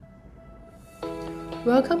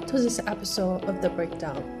Welcome to this episode of The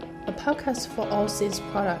Breakdown, a podcast for all things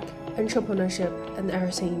product, entrepreneurship, and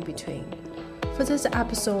everything in between. For this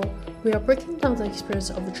episode, we are breaking down the experience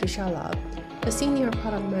of Trishalla, a senior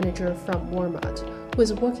product manager from Walmart, who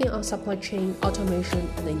is working on supply chain automation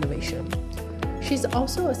and innovation. She's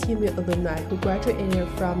also a CMU alumni who graduated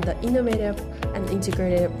from the Innovative and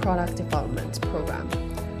Integrated Product Development program.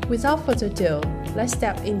 Without further ado, let's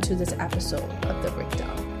step into this episode of The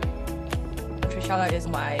Breakdown. Trishala is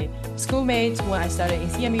my schoolmate when I started in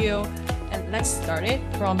CMU, and let's start it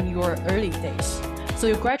from your early days. So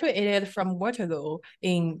you graduated from Waterloo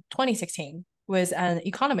in 2016 with an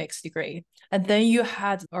economics degree, and then you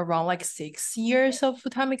had around 6 years of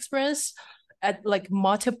full-time experience at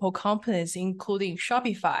multiple companies, including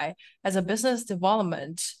Shopify as a business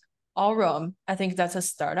development, Aurum, I think that's a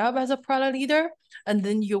startup as a product leader, and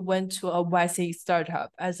then you went to a YC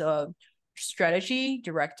startup as a strategy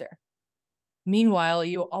director. Meanwhile,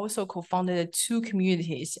 you also co-founded 2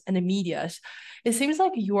 communities and the medias. It seems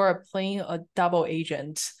like you are playing a double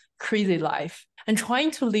agent, crazy life, and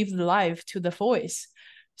trying to live the life to the fullest.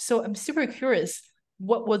 So I'm super curious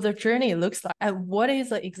what the journey looks like and what is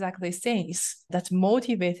the exactly things that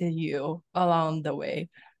motivated you along the way.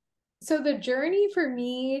 So the journey for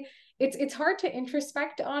me, it's hard to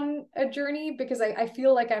introspect on a journey because I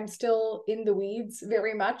feel like I'm still in the weeds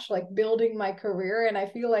very much, like building my career. And I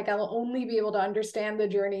feel like I'll only be able to understand the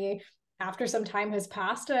journey after some time has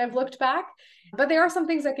passed and I've looked back. But there are some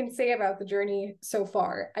things I can say about the journey so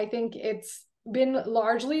far. I think it's been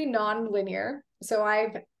largely non-linear. So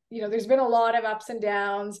there's been a lot of ups and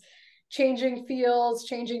downs, changing fields,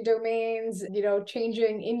 changing domains,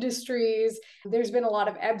 changing industries. There's been a lot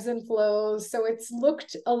of ebbs and flows. So it's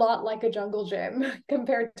looked a lot like a jungle gym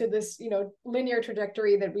compared to this, linear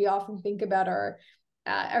trajectory that we often think about our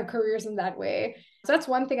careers in that way. So that's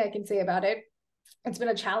one thing I can say about it. It's been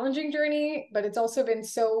a challenging journey, but it's also been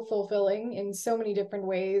so fulfilling in so many different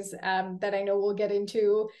ways that I know we'll get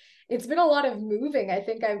into. It's been a lot of moving. I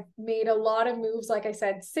think I've made a lot of moves, like I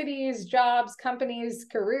said, cities, jobs, companies,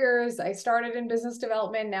 careers. I started in business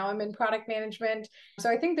development. Now I'm in product management. So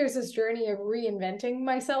I think there's this journey of reinventing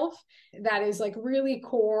myself that is really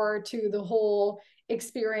core to the whole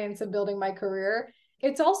experience of building my career.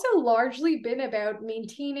 It's also largely been about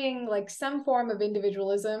maintaining some form of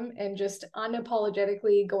individualism and just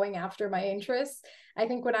unapologetically going after my interests. I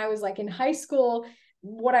think when I was in high school,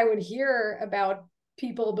 what I would hear about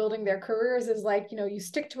people building their careers is you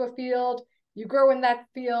stick to a field, you grow in that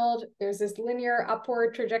field, there's this linear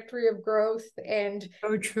upward trajectory of growth, and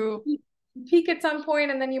so true. You peak at some point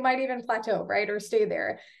and then you might even plateau, right? Or stay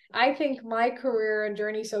there. I think my career and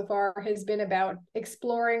journey so far has been about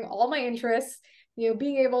exploring all my interests,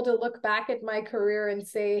 being able to look back at my career and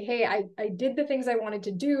say, hey, I did the things I wanted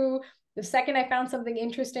to do. The second I found something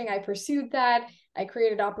interesting, I pursued that. I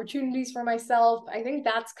created opportunities for myself. I think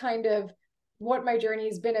that's kind of what my journey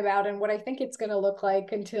has been about and what I think it's going to look like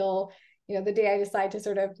until, the day I decide to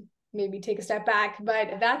sort of maybe take a step back.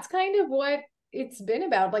 But that's kind of what it's been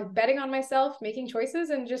about, betting on myself, making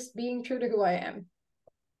choices, and just being true to who I am.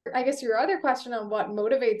 I guess your other question on what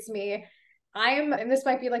motivates me, and this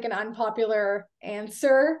might be an unpopular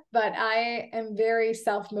answer, but I am very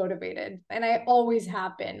self-motivated. And I always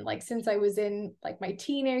have been, since I was in my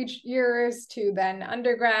teenage years to then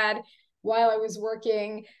undergrad. While I was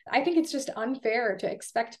working, I think it's just unfair to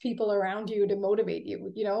expect people around you to motivate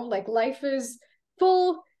you. Life is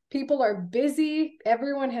full, people are busy,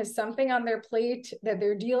 everyone has something on their plate that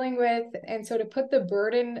they're dealing with. And so to put the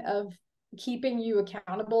burden of keeping you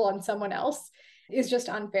accountable on someone else is just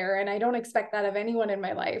unfair. And I don't expect that of anyone in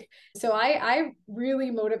my life. So I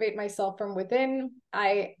really motivate myself from within.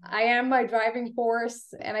 I am my driving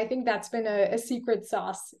force. And I think that's been a secret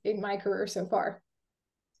sauce in my career so far.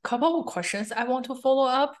 Couple of questions I want to follow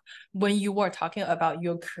up when you were talking about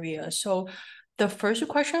your career. So the first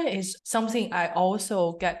question is something I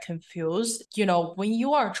also get confused. When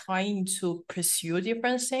you are trying to pursue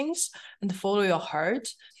different things and follow your heart,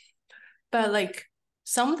 but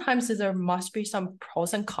sometimes there must be some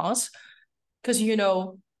pros and cons because,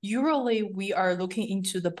 usually we are looking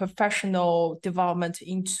into the professional development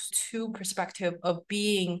into perspective of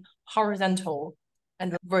being horizontal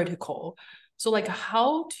and vertical. So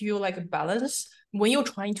how do you balance when you're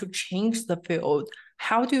trying to change the field?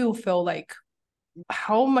 How do you feel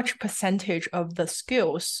how much percentage of the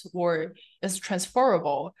skills is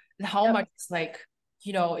transferable and how much is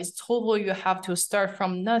it's totally you have to start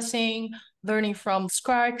from nothing, learning from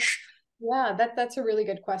scratch? Yeah, that's a really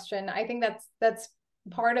good question. I think that's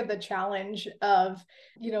part of the challenge of,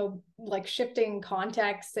 like shifting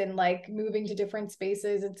contexts and like moving to different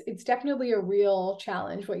spaces. It's definitely a real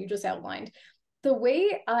challenge, what you just outlined. The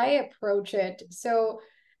way I approach it, so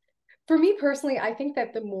for me personally, I think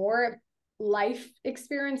that the more life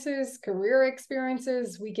experiences, career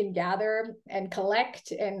experiences we can gather and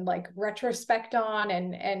collect and like retrospect on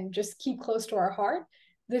and just keep close to our heart,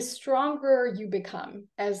 the stronger you become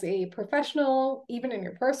as a professional, even in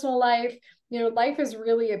your personal life. Life is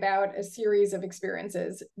really about a series of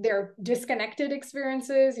experiences. They're disconnected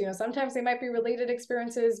experiences, sometimes they might be related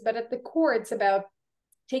experiences, but at the core, it's about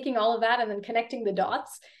taking all of that and then connecting the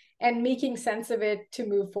dots and making sense of it to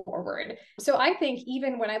move forward. So I think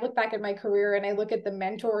even when I look back at my career and I look at the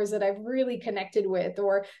mentors that I've really connected with,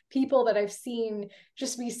 or people that I've seen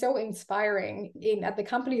just be so inspiring at the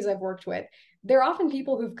companies I've worked with, they're often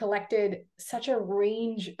people who've collected such a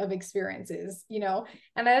range of experiences,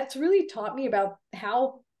 and that's really taught me about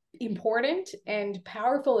how important and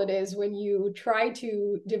powerful it is when you try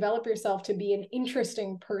to develop yourself to be an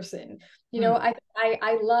interesting person.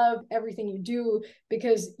 I love everything you do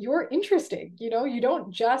because you're interesting. You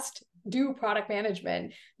don't just do product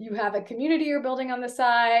management. You have a community you're building on the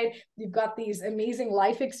side. You've got these amazing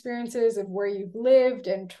life experiences of where you've lived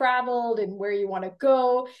and traveled and where you want to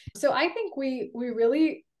go. So I think we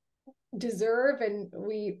really deserve and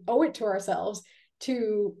we owe it to ourselves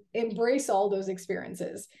to embrace all those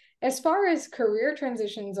experiences. As far as career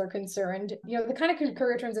transitions are concerned, the kind of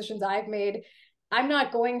career transitions I've made, I'm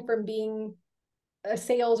not going from being a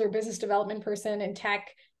sales or business development person in tech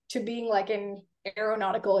to being like an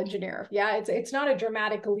aeronautical engineer. Yeah, it's not a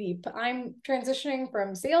dramatic leap. I'm transitioning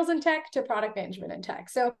from sales and tech to product management and tech.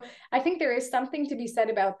 So I think there is something to be said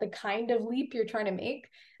about the kind of leap you're trying to make.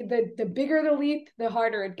 The bigger the leap, the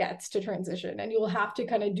harder it gets to transition, and you'll have to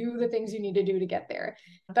kind of do the things you need to do to get there.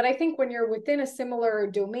 But I think when you're within a similar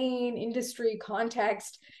domain, industry,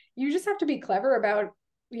 context, you just have to be clever about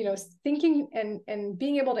thinking and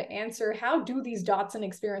being able to answer, how do these dots and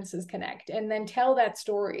experiences connect, and then tell that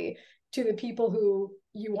story to the people who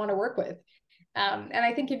you want to work with. And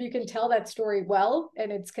I think if you can tell that story well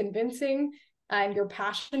and it's convincing and your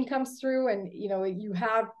passion comes through, and you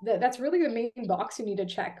have that's really the main box you need to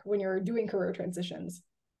check when you're doing career transitions.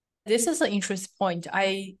 This is an interesting point.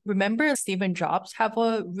 I remember Steve Jobs have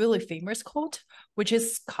a really famous quote, which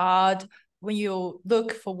is called, when you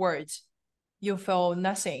look forward, you feel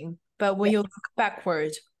nothing. But when you look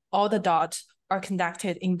backward, all the dots are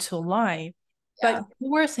connected into line. But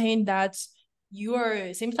you were saying that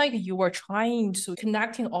it seems like you were trying to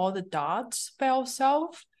connecting all the dots by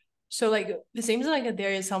yourself. So like, it seems like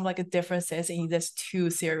there is some like differences in this two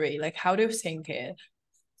theory. Like, how do you think it?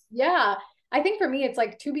 Yeah, I think for me, it's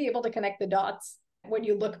like, to be able to connect the dots, when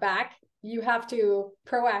you look back, you have to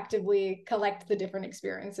proactively collect the different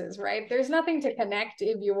experiences, right? There's nothing to connect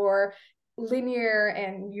if you're linear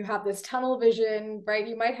and you have this tunnel vision, right?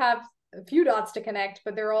 You might have a few dots to connect,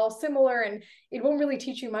 but they're all similar and it won't really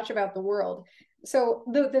teach you much about the world. So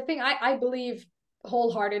the thing I believe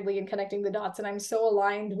wholeheartedly in connecting the dots, and I'm so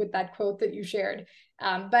aligned with that quote that you shared.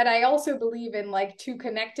 But I also believe in like, to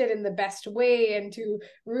connect it in the best way and to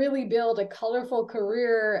really build a colorful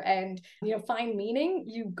career and find meaning,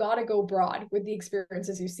 you've got to go broad with the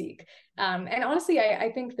experiences you seek. And honestly,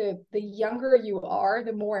 I think the younger you are,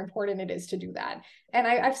 the more important it is to do that. And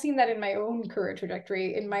I've seen that in my own career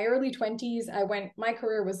trajectory. In my early 20s, my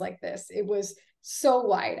career was like this. It was so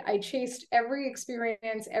wide. I chased every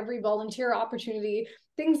experience, every volunteer opportunity,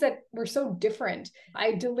 things that were so different.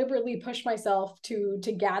 I deliberately pushed myself to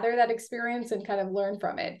gather that experience and kind of learn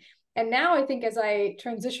from it. And now I think as I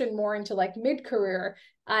transition more into like mid-career,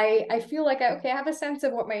 I feel like I have a sense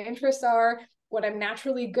of what my interests are, what I'm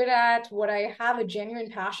naturally good at, what I have a genuine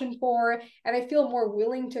passion for, and I feel more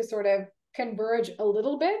willing to sort of converge a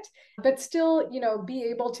little bit, but still, be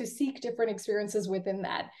able to seek different experiences within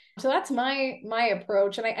that. So that's my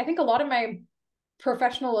approach. And I think a lot of my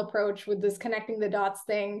professional approach with this connecting the dots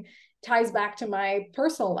thing ties back to my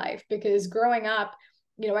personal life, because growing up,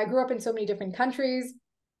 I grew up in so many different countries.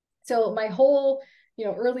 So my whole,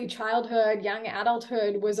 early childhood, young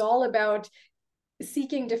adulthood was all about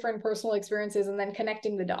seeking different personal experiences and then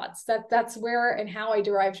connecting the dots. That's where and how I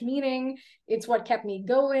derived meaning. It's what kept me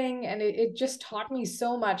going. And it just taught me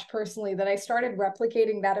so much personally that I started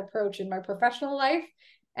replicating that approach in my professional life.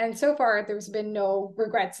 And so far, there's been no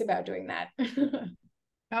regrets about doing that.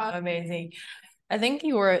 Amazing. I think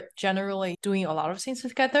you were generally doing a lot of things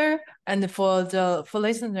together. And for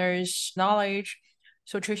listeners' knowledge,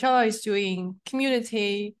 so Trishalla is doing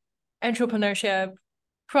community, entrepreneurship,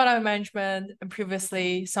 product management, and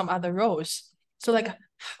previously some other roles. So like,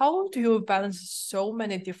 how do you balance so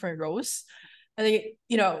many different roles? And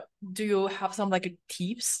do you have some like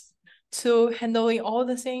tips to handling all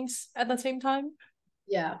the things at the same time?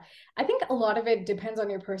 Yeah, I think a lot of it depends on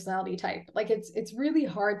your personality type. Like it's really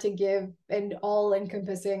hard to give an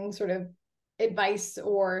all-encompassing sort of advice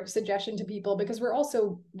or suggestion to people because we're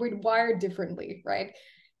wired differently, right?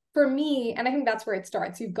 For me, and I think that's where it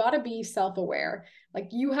starts, you've got to be self-aware. Like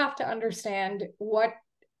you have to understand, what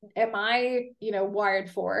am I, wired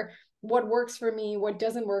for? What works for me? What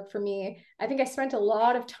doesn't work for me? I think I spent a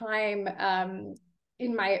lot of time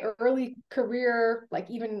in my early career, like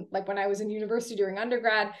even like when I was in university during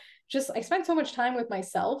undergrad, just I spent so much time with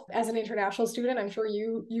myself as an international student. I'm sure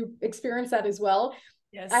you experienced that as well.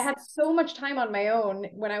 Yes. I had so much time on my own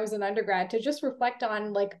when I was an undergrad to just reflect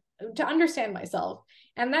on, like, to understand myself.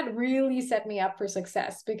 And that really set me up for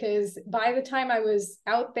success, because by the time I was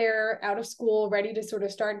out there, out of school, ready to sort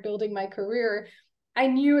of start building my career, I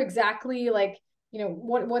knew exactly, like,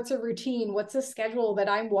 what's a routine, what's a schedule that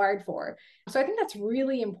I'm wired for. So I think that's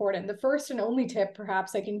really important. The first and only tip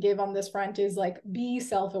perhaps I can give on this front is, like, be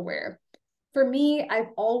self-aware. For me, I've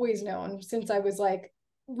always known since I was like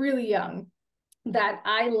really young that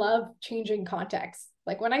I love changing context.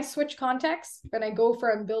 Like when I switch context, when I go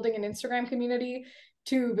from building an Instagram community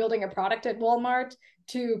to building a product at Walmart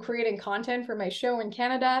to creating content for my show in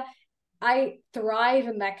Canada, I thrive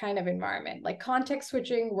in that kind of environment. Like context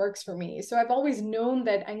switching works for me. So I've always known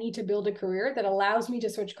that I need to build a career that allows me to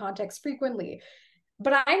switch context frequently.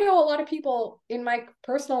 But I know a lot of people in my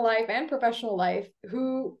personal life and professional life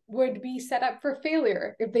who would be set up for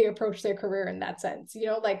failure if they approach their career in that sense.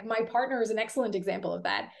 Like my partner is an excellent example of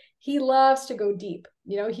that. He loves to go deep.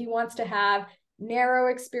 He wants to have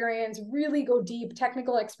narrow experience, really go deep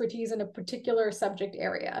technical expertise in a particular subject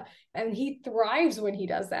area. And he thrives when he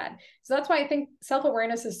does that. So that's why I think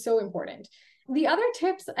self-awareness is so important. The other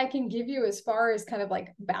tips I can give you as far as kind of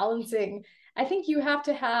like balancing, I think you have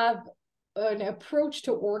to have an approach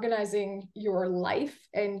to organizing your life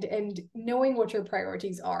and knowing what your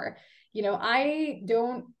priorities are. I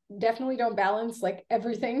definitely don't balance like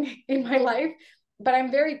everything in my life, but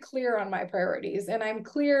I'm very clear on my priorities, and I'm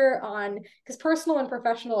clear on, because personal and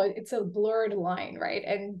professional, it's a blurred line, right?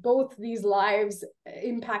 And both these lives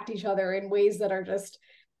impact each other in ways that are just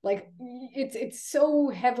like, it's so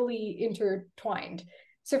heavily intertwined.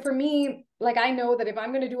 So for me, like, I know that if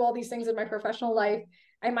I'm going to do all these things in my professional life,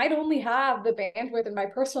 I might only have the bandwidth in my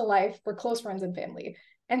personal life for close friends and family.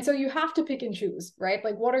 And so you have to pick and choose, right?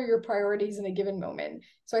 Like, what are your priorities in a given moment?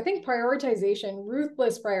 So I think prioritization,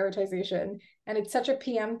 ruthless prioritization, and it's such a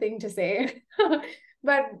PM thing to say,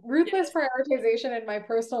 but ruthless prioritization in my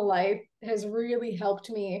personal life has really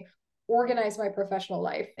helped me organize my professional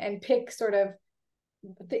life and pick sort of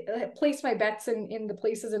place my bets in the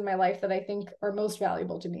places in my life that I think are most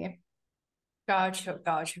valuable to me. Gotcha.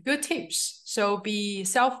 Good tips. So be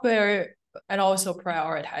self-aware and also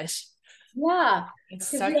prioritize. Yeah,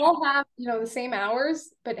 because we all have, the same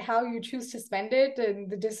hours, but how you choose to spend it and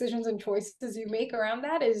the decisions and choices you make around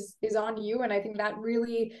that is on you. And I think that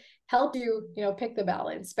really helped you, pick the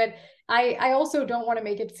balance. But I also don't want to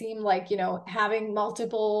make it seem like, having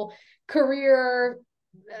multiple career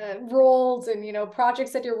roles and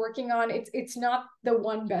projects that you're working on, it's not the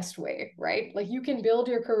one best way, right? Like you can build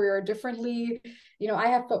your career differently. I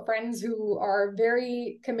have friends who are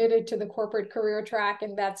very committed to the corporate career track,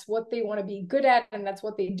 and that's what they want to be good at, and that's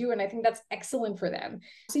what they do, and I think that's excellent for them.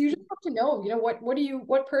 So you just have to know,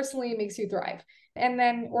 what personally makes you thrive, and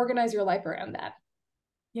then organize your life around that.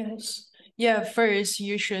 Yes. Yeah, first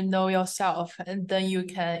you should know yourself, and then you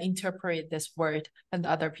can interpret this word and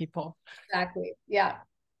other people. Exactly. Yeah.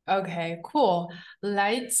 Okay, cool.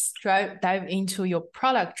 Let's dive into your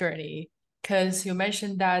product journey, because you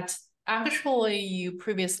mentioned that actually you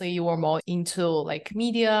previously were more into like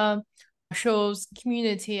media, shows,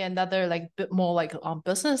 community, and other like bit more like on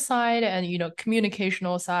business side and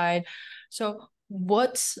communicational side. So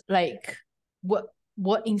what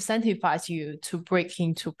incentivized you to break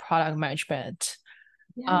into product management?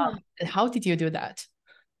 Yeah. And how did you do that?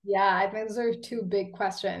 Yeah, I think those are two big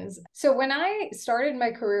questions. So when I started my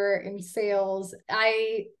career in sales,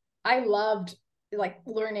 I loved like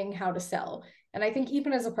learning how to sell. And I think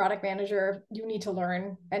even as a product manager, you need to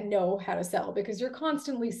learn and know how to sell, because you're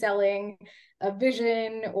constantly selling a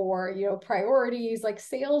vision or, priorities. Like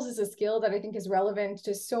sales is a skill that I think is relevant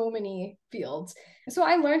to so many fields. So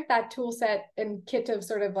I learned that tool set and kit of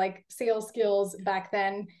sort of like sales skills back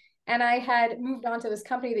then. And I had moved on to this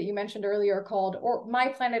company that you mentioned earlier called My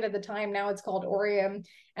Planet at the time. Now it's called Orium.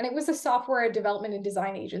 And it was a software development and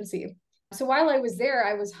design agency. So while I was there,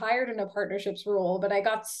 I was hired in a partnerships role, but I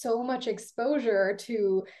got so much exposure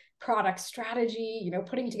to product strategy,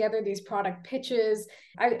 putting together these product pitches.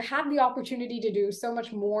 I had the opportunity to do so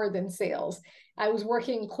much more than sales. I was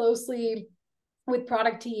working closely with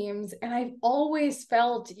product teams, and I've always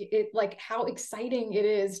felt it like how exciting it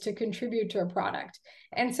is to contribute to a product.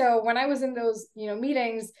 And so when I was in those,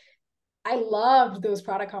 meetings, I loved those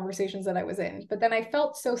product conversations that I was in, but then I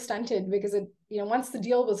felt so stunted because once the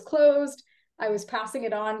deal was closed, I was passing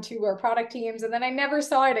it on to our product teams, and then I never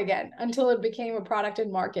saw it again until it became a product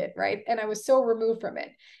in market, right? And I was so removed from it.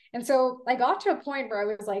 And so I got to a point where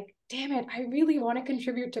I was like, damn it, I really want to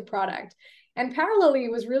contribute to product. And parallelly,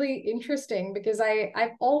 it was really interesting because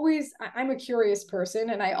I'm a curious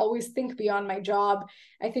person, and I always think beyond my job.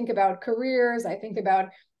 I think about careers, I think about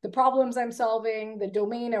the problems I'm solving, the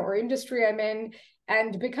domain or industry I'm in.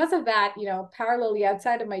 And because of that, parallelly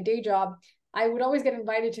outside of my day job, I would always get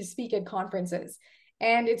invited to speak at conferences.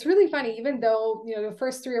 And it's really funny, even though, the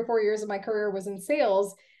first 3 or 4 years of my career was in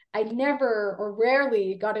sales, I never or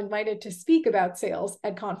rarely got invited to speak about sales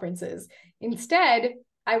at conferences. Instead,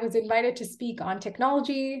 I was invited to speak on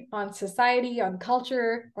technology, on society, on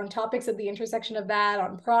culture, on topics at the intersection of that,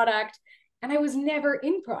 on product. And I was never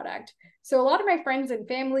in product. So a lot of my friends and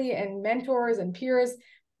family and mentors and peers,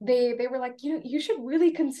 they were like, you should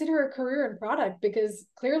really consider a career in product, because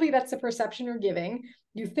clearly that's the perception you're giving.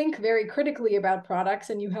 You think very critically about products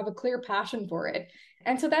and you have a clear passion for it.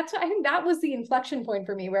 And so I think that was the inflection point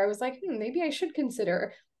for me, where I was like, maybe I should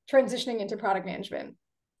consider transitioning into product management.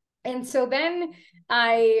 And so then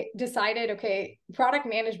I decided, okay, product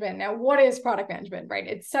management. Now, what is product management, right?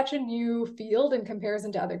 It's such a new field in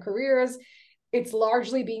comparison to other careers. It's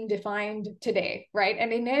largely being defined today, right?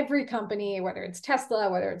 And in every company, whether it's Tesla,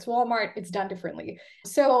 whether it's Walmart, it's done differently.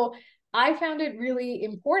 So I found it really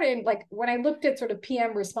important. Like when I looked at sort of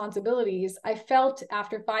PM responsibilities, I felt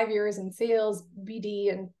after 5 years in sales,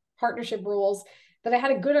 BD, and partnership roles that I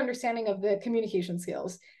had a good understanding of the communication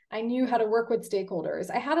skills. I knew how to work with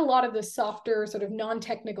stakeholders. I had a lot of the softer sort of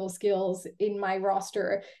non-technical skills in my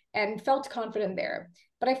roster and felt confident there.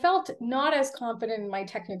 But I felt not as confident in my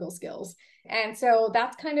technical skills. And so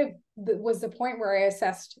that's kind of was the point where I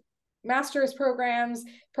assessed master's programs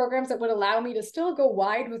that would allow me to still go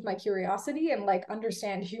wide with my curiosity and like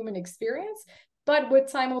understand human experience, but would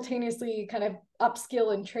simultaneously kind of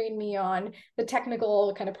upskill and train me on the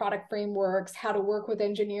technical kind of product frameworks, how to work with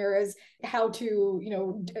engineers, how to,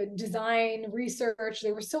 design, research.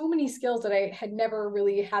 There were so many skills that I had never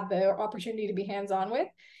really had the opportunity to be hands-on with.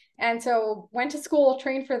 And so went to school,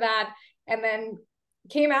 trained for that, and then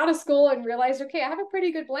came out of school and realized, okay, I have a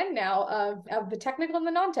pretty good blend now of the technical and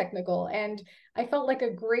the non-technical. And I felt like in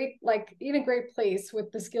a great place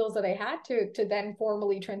with the skills that I had to then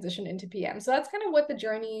formally transition into PM. So that's kind of what the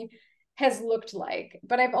journey has looked like.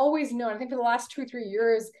 But I've always known, I think for the last 2-3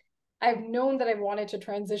 years, I've known that I wanted to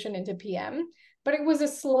transition into PM, but it was a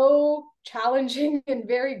slow, challenging, and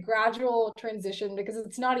very gradual transition because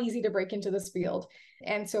it's not easy to break into this field.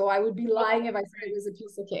 And so I would be lying if I said it was a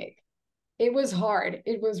piece of cake. It was hard.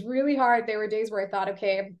 It was really hard. There were days where I thought,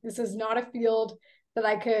 okay, this is not a field that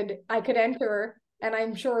I could enter. And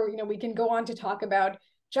I'm sure, we can go on to talk about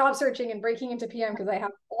job searching and breaking into PM because I have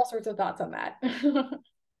all sorts of thoughts on that.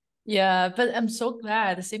 Yeah, but I'm so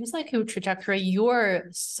glad. It seems like your trajectory, you're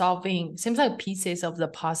solving, seems like pieces of the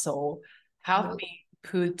puzzle have been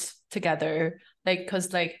put together.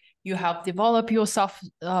 Because you have developed your soft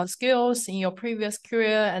skills in your previous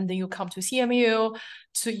career, and then you come to CMU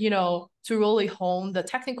to really hone the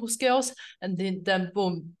technical skills, and then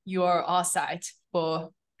boom, you are all set for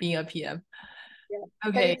being a PM. Yeah.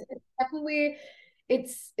 Okay. But it's definitely,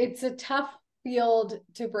 it's a tough field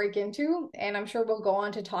to break into, and I'm sure we'll go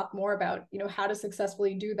on to talk more about how to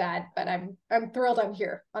successfully do that. But I'm thrilled I'm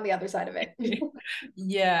here on the other side of it.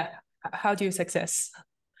 Yeah. How do you success?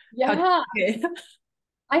 Yeah.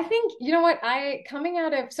 I think,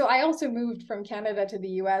 so I also moved from Canada to the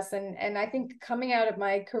US, and I think coming out of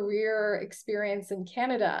my career experience in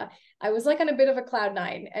Canada, I was like on a bit of a cloud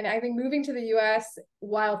nine. And I think moving to the US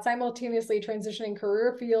while simultaneously transitioning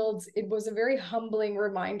career fields, it was a very humbling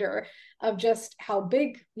reminder of just how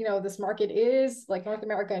big, this market is, like North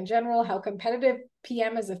America in general, how competitive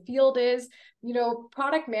PM as a field is.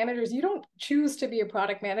 Product managers, you don't choose to be a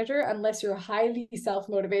product manager unless you're highly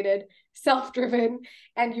self-motivated, self-driven,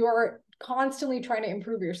 and you're constantly trying to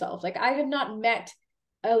improve yourself. Like I have not met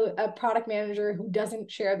a product manager who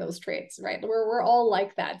doesn't share those traits, right? We're all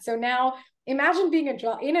like that. So now imagine being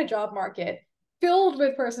in a job market filled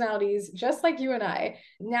with personalities just like you and I.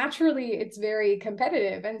 Naturally, it's very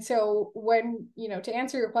competitive. And so when, to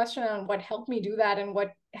answer your question on what helped me do that and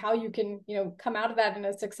how you can, come out of that in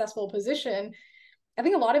a successful position, I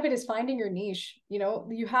think a lot of it is finding your niche.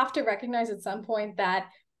 You have to recognize at some point that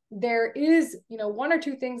there is, one or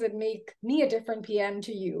two things that make me a different PM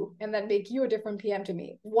to you and that make you a different PM to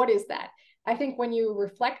me. What is that? I think when you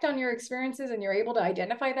reflect on your experiences and you're able to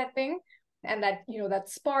identify that thing and that, that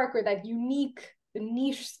spark or that unique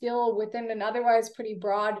niche skill within an otherwise pretty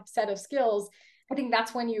broad set of skills, I think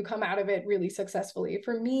that's when you come out of it really successfully.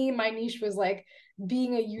 For me, my niche was like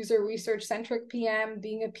being a user research centric PM,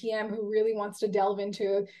 being a PM who really wants to delve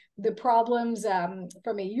into the problems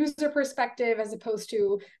from a user perspective, as opposed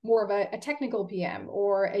to more of a technical PM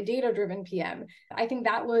or a data driven PM. I think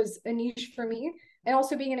that was a niche for me. And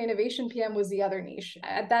also being an innovation PM was the other niche.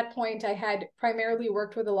 At that point, I had primarily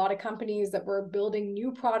worked with a lot of companies that were building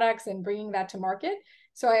new products and bringing that to market.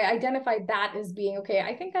 So I identified that as being, okay,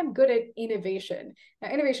 I think I'm good at innovation. Now,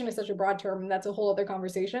 innovation is such a broad term, and that's a whole other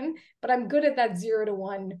conversation, but I'm good at that 0 to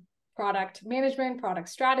 1 product management, product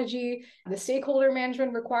strategy, the stakeholder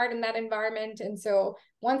management required in that environment. And so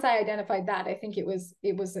once I identified that, I think it was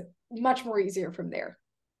much more easier from there.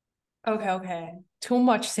 Okay. Too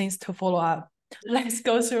much things to follow up. Let's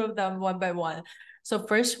go through them one by one. So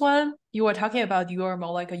first one, you were talking about you are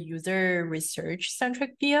more like a user research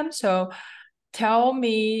centric PM. So tell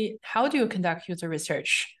me, how do you conduct user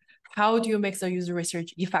research? How do you make the user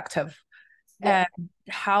research effective? Yeah. And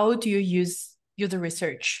how do you use user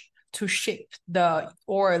research to shape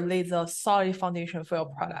or lay the solid foundation for your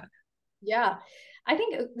product? Yeah. I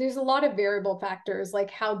think there's a lot of variable factors,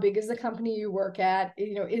 like how big is the company you work at?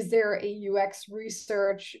 Is there a UX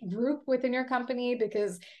research group within your company?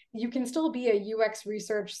 Because you can still be a UX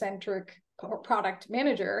research centric product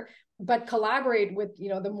manager, but collaborate with,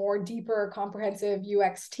 the more deeper comprehensive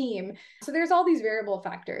UX team. So there's all these variable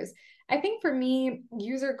factors. I think for me,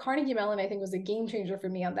 Carnegie Mellon, I think was a game changer for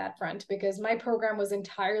me on that front, because my program was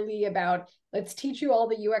entirely about, let's teach you all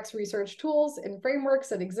the UX research tools and frameworks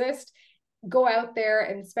that exist. Go out there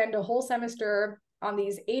and spend a whole semester on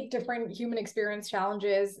these 8 different human experience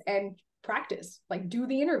challenges and practice, like do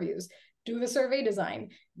the interviews, do the survey design,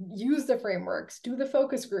 use the frameworks, do the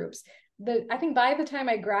focus groups. I think by the time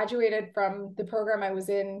I graduated from the program I was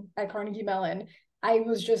in at Carnegie Mellon, I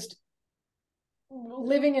was just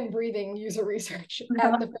living and breathing user research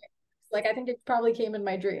and the frameworks. Like, I think it probably came in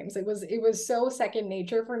my dreams. It was so second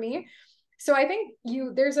nature for me. So I think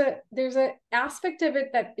there's a aspect of it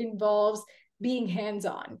that involves being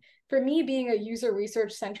hands-on. For me, being a user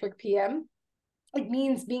research centric PM, it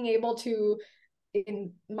means being able to,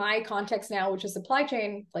 in my context now, which is supply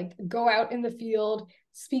chain, like go out in the field,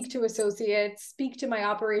 speak to associates, speak to my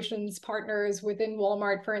operations partners within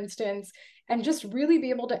Walmart, for instance, and just really be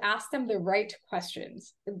able to ask them the right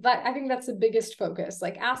questions. I think that's the biggest focus,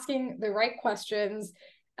 like asking the right questions,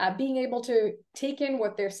 being able to take in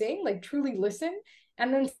what they're saying, like truly listen,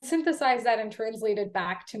 and then synthesize that and translate it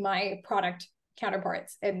back to my product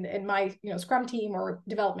counterparts and my Scrum team or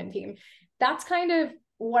development team. That's kind of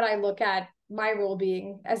what I look at my role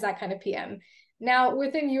being as that kind of PM. Now,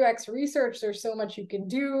 within UX research, there's so much you can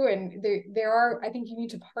do, and I think you need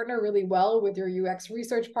to partner really well with your UX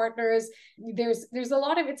research partners. It's a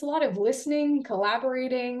lot of listening,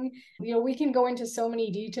 collaborating. We can go into so many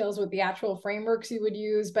details with the actual frameworks you would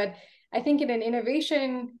use, but I think in an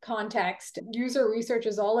innovation context, user research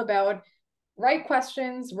is all about right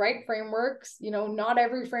questions, right frameworks. Not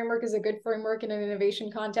every framework is a good framework in an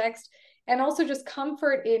innovation context. And also just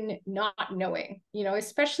comfort in not knowing,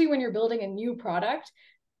 especially when you're building a new product,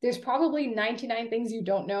 there's probably 99 things you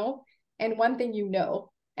don't know and one thing you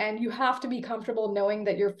know. And you have to be comfortable knowing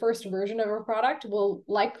that your first version of a product will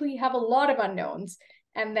likely have a lot of unknowns.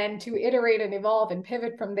 And then to iterate and evolve and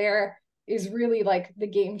pivot from there is really like the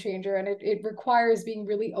game changer. And it requires being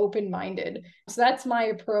really open-minded. So that's my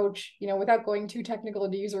approach, without going too technical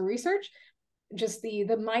into user research. Just the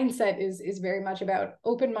mindset is very much about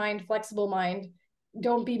open mind, flexible mind.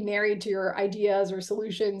 Don't be married to your ideas or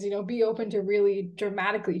solutions, be open to really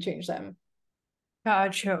dramatically change them.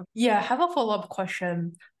 Gotcha. Yeah, I have a follow-up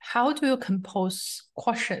question. How do you compose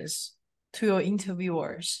questions to your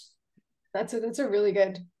interviewers? That's a really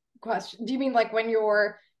good question. Do you mean like when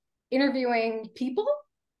you're interviewing people?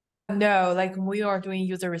 No, like when we are doing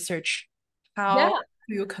user research. How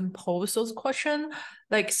do you compose those questions?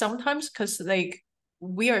 Like sometimes, because like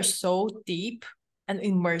we are so deep and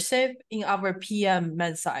immersive in our PM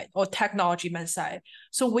man side or technology man side.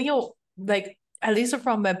 So when you like, at least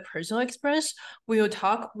from my personal experience, when you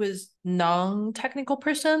talk with non-technical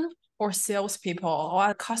person or salespeople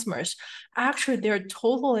or customers, actually they're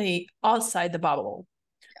totally outside the bubble.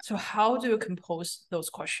 So how do you compose those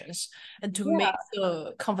questions and to make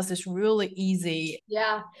the conversation really easy?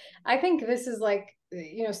 Yeah, I think this is like,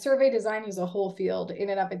 survey design is a whole field in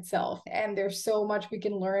and of itself. And there's so much we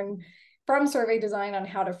can learn from survey design on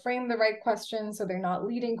how to frame the right questions so they're not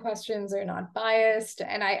leading questions, they're not biased.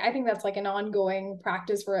 And I think that's like an ongoing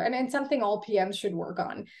practice and something all PMs should work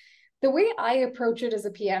on. The way I approach it as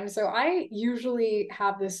a PM, so I usually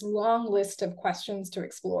have this long list of questions to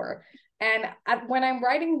explore. And when I'm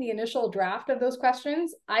writing the initial draft of those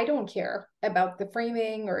questions, I don't care about the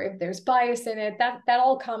framing or if there's bias in it. That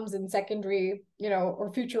all comes in secondary,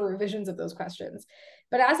 or future revisions of those questions.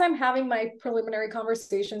 But as I'm having my preliminary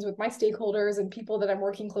conversations with my stakeholders and people that I'm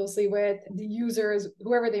working closely with, the users,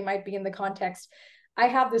 whoever they might be in the context, I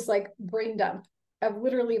have this like brain dump of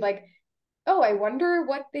literally like, oh, I wonder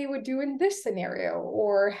what they would do in this scenario,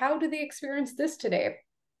 or how do they experience this today?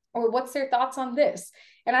 Or what's their thoughts on this?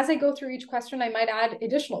 And as I go through each question, I might add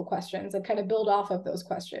additional questions and kind of build off of those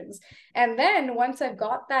questions. And then once I've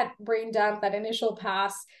got that brain dump, that initial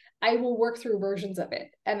pass, I will work through versions of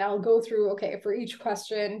it. And I'll go through, okay, for each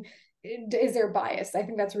question, is there bias? I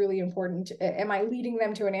think that's really important. Am I leading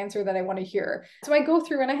them to an answer that I want to hear? So I go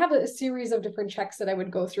through and I have a series of different checks that I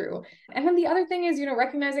would go through. And then the other thing is,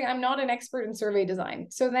 recognizing I'm not an expert in survey design.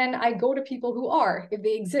 So then I go to people who are, if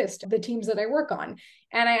they exist, the teams that I work on.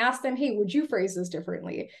 And I ask them, hey, would you phrase this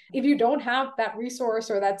differently? If you don't have that resource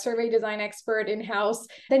or that survey design expert in-house,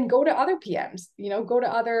 then go to other PMs, go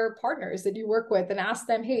to other partners that you work with and ask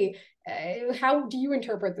them, hey, how do you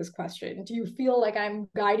interpret this question? Do you feel like I'm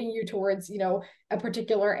guiding you towards, a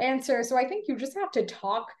particular answer? So I think you just have to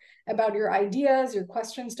talk about your ideas, your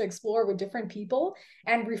questions to explore with different people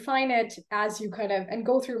and refine it as you and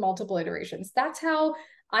go through multiple iterations. That's how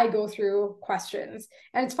I go through questions.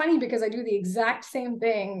 And it's funny because I do the exact same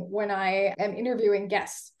thing when I am interviewing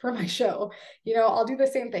guests for my show. I'll do the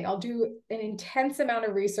same thing. I'll do an intense amount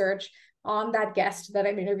of research on that guest that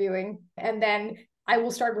I'm interviewing. And then I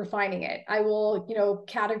will start refining it. I will,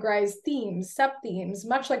 categorize themes, sub-themes,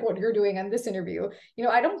 much like what you're doing on this interview.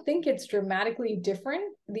 I don't think it's dramatically different.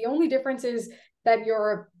 The only difference is that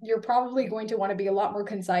you're probably going to want to be a lot more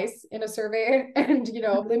concise in a survey and,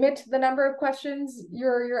 limit the number of questions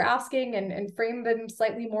you're asking and frame them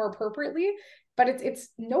slightly more appropriately. But it's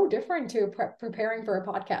no different to preparing for a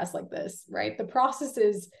podcast like this, right? The process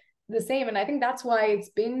is the same. And I think that's why it's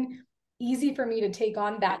been easy for me to take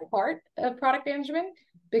on that part of product management,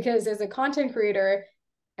 because as a content creator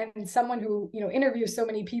and someone who interviews so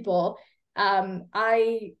many people,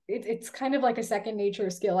 it's kind of like a second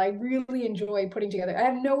nature skill. I really enjoy putting together. I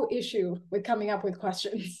have no issue with coming up with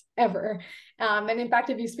questions ever. And in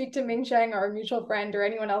fact, if you speak to Ming Cheng or a mutual friend or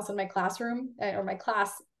anyone else in my classroom or my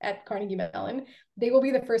class at Carnegie Mellon, they will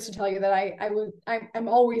be the first to tell you that I'm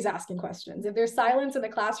always asking questions. If there's silence in the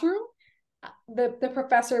classroom, the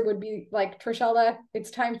professor would be like, Trishalla, it's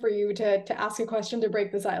time for you to ask a question to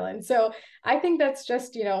break the silence. So I think that's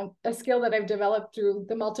just, a skill that I've developed through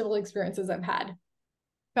the multiple experiences I've had.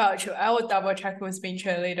 Gotcha. I will double check with Ming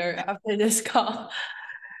Chen later after this call.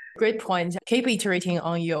 Great point. Keep iterating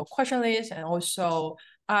on your question list and also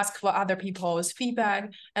ask for other people's feedback.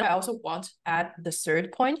 And I also want to add the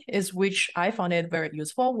third point is, which I found it very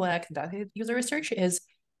useful when I conducted user research, is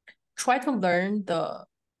try to learn the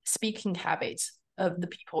speaking habits of the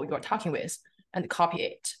people you're talking with and copy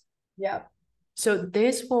it. Yeah. So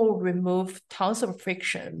this will remove tons of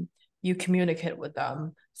friction you communicate with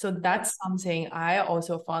them. So that's something I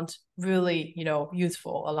also found really,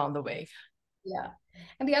 useful along the way. Yeah.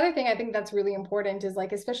 And the other thing I think that's really important is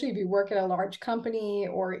especially if you work at a large company,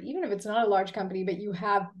 or even if it's not a large company, but you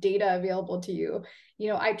have data available to you,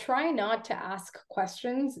 I try not to ask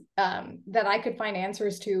questions that I could find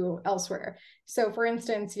answers to elsewhere. So for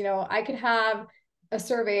instance, I could have a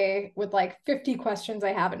survey with 50 questions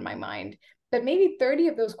I have in my mind, but maybe 30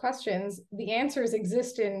 of those questions, the answers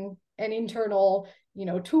exist in an internal,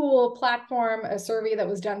 tool, platform, a survey that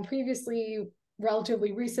was done previously,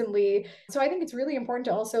 relatively recently. So I think it's really important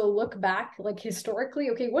to also look back historically,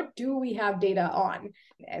 okay, what do we have data on,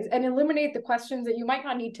 and eliminate the questions that you might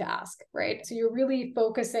not need to ask, right? So you're really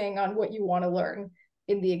focusing on what you want to learn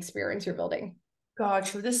in the experience you're building.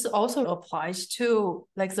 Gotcha. This also applies to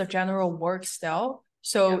the general work style.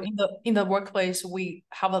 So in the workplace, we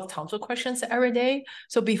have tons of questions every day.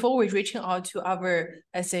 So before we're reaching out to our,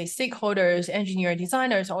 let's say, stakeholders, engineer,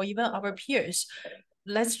 designers, or even our peers,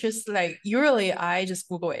 let's just usually I just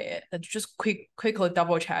Google it and just quickly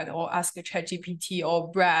double check or ask ChatGPT or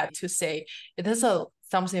Brad to say, it is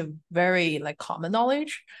something very common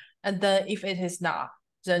knowledge. And then if it is not,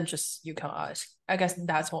 then just you can ask. I guess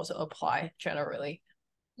that's also apply generally.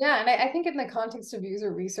 Yeah, and I think in the context of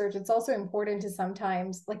user research, it's also important to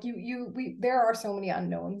sometimes like there are so many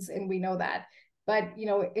unknowns, and we know that. But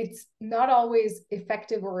it's not always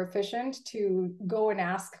effective or efficient to go and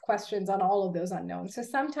ask questions on all of those unknowns. So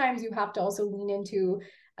sometimes you have to also lean into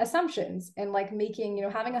assumptions and like making,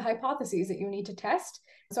 having a hypothesis that you need to test.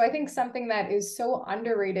 So I think something that is so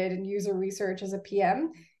underrated in user research as a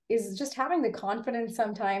PM is just having the confidence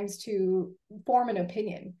sometimes to form an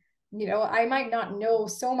opinion. I might not know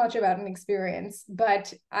so much about an experience,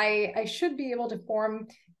 but I should be able to form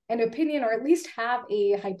an opinion, or at least have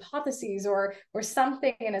a hypothesis or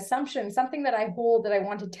something, an assumption, something that I hold that I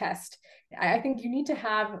want to test. I think you need to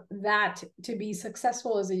have that to be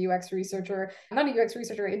successful as a UX researcher, not a UX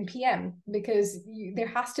researcher in PM, because there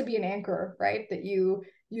has to be an anchor, right, that you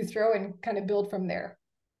throw and kind of build from there.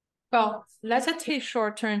 Well, let's take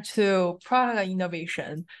short turn to product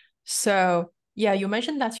innovation. So yeah, you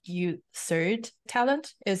mentioned that you third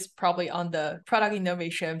talent is probably on the product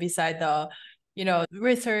innovation beside the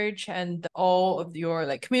research and all of your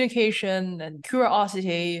like communication and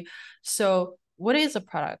curiosity. So what is a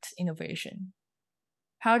product innovation?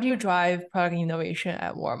 How do you drive product innovation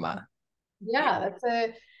at Walmart? Yeah,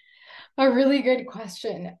 that's a really good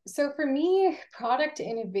question. So for me, product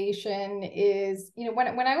innovation is,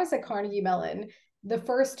 when I was at Carnegie Mellon, the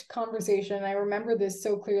first conversation, I remember this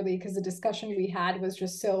so clearly because the discussion we had was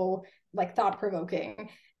just so like thought-provoking.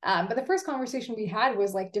 But the first conversation we had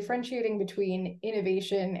was like differentiating between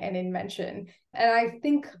innovation and invention. And I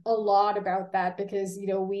think a lot about that because,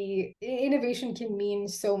 innovation can mean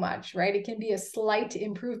so much, right? It can be a slight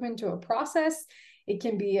improvement to a process. It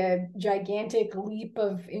can be a gigantic leap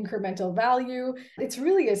of incremental value. It's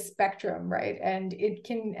really a spectrum, right? And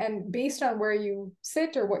based on where you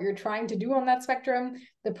sit or what you're trying to do on that spectrum,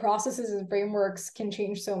 the processes and frameworks can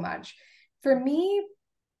change so much. For me,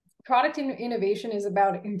 product innovation is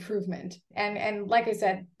about improvement. And like I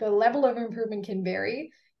said, the level of improvement can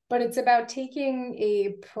vary, but it's about taking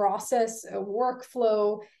a process, a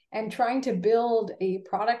workflow, and trying to build a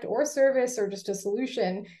product or service or just a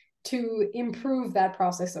solution to improve that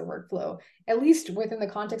process or workflow, at least within the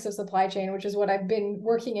context of supply chain, which is what I've been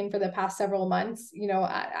working in for the past several months.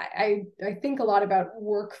 I think a lot about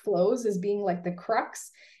workflows as being like the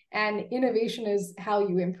crux, and innovation is how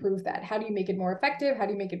you improve that. How do you make it more effective? How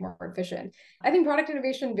do you make it more efficient? I think product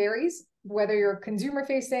innovation varies, whether you're consumer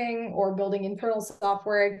facing or building internal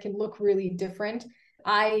software, it can look really different.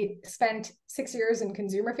 I spent 6 years in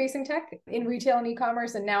consumer facing tech in retail and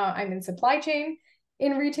e-commerce, and now I'm in supply chain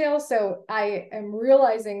in retail. So I am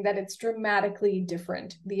realizing that it's dramatically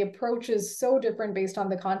different. The approach is so different based on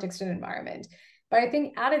the context and environment. But I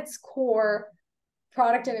think at its core,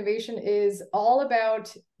 product innovation is all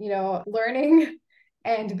about, learning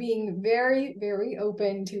and being very, very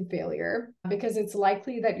open to failure, because it's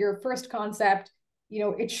likely that your first concept,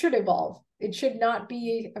 it should evolve. It should not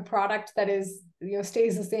be a product that is,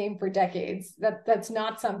 stays the same for decades. That's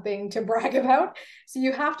not something to brag about. So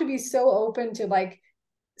you have to be so open to like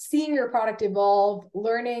seeing your product evolve,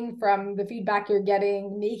 learning from the feedback you're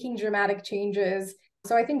getting, making dramatic changes.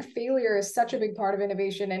 So I think failure is such a big part of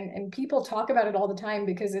innovation, and people talk about it all the time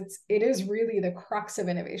because it is really the crux of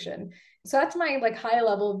innovation. So that's my like high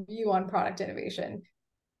level view on product innovation.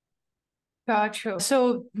 Gotcha.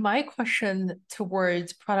 So my question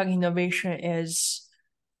towards product innovation is,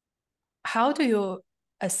 how do you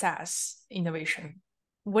assess innovation?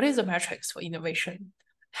 What is the metrics for innovation?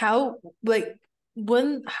 How does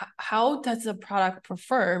the product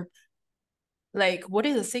perform? Like, what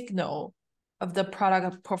is the signal of the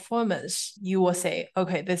product performance? You will say,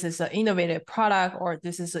 okay, this is an innovative product, or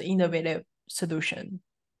this is an innovative solution.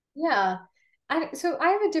 Yeah. So I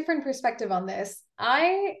have a different perspective on this.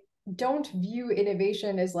 I don't view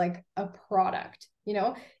innovation as like a product.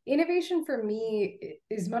 Innovation for me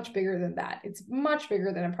is much bigger than that. It's much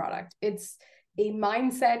bigger than a product. It's a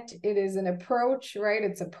mindset. It is an approach, right?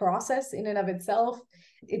 It's a process in and of itself.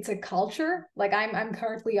 It's a culture. Like I'm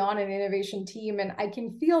currently on an innovation team, and I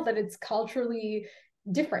can feel that it's culturally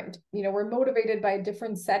different. We're motivated by a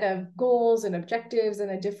different set of goals and objectives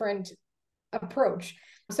and a different approach.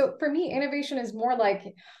 So for me, innovation is more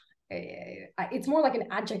like an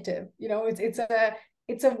adjective.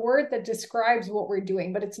 It's a word that describes what we're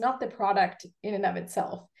doing, but it's not the product in and of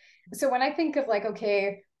itself. So when I think of like,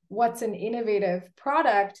 okay, what's an innovative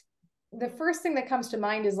product, the first thing that comes to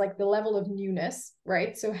mind is like the level of newness,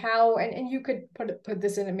 right? So how, and you could put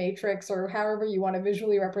this in a matrix or however you want to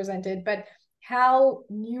visually represent it, but how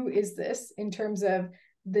new is this in terms of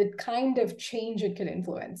the kind of change it could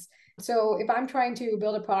influence? So if I'm trying to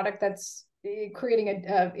build a product that's creating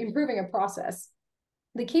improving a process.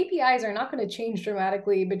 The KPIs are not going to change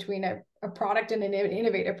dramatically between a product and an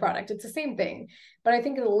innovative product. It's the same thing. But I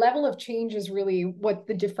think the level of change is really what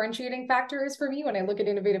the differentiating factor is for me when I look at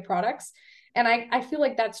innovative products. And I feel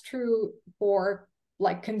like that's true for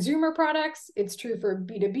like consumer products. It's true for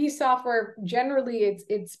B2B software. Generally,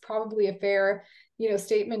 it's probably a fair,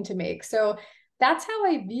 statement to make. So that's how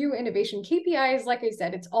I view innovation. KPIs, like I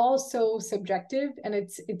said, it's all so subjective, and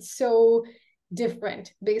it's so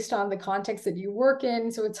different based on the context that you work in.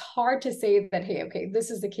 So it's hard to say that, hey, okay, this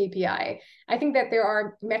is the KPI. I think that there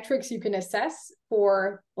are metrics you can assess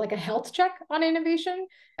for like a health check on innovation.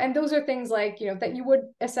 And those are things like, that you would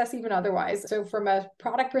assess even otherwise. So from a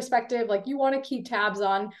product perspective, like you want to keep tabs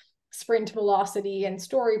on sprint velocity and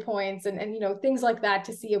story points and things like that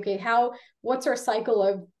to see, okay, what's our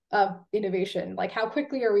cycle of innovation? Like how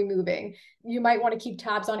quickly are we moving? You might want to keep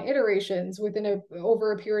tabs on iterations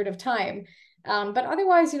over a period of time. But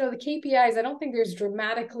otherwise, the KPIs, I don't think there's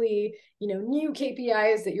dramatically, new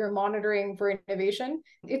KPIs that you're monitoring for innovation.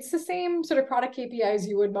 It's the same sort of product KPIs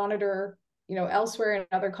you would monitor, elsewhere in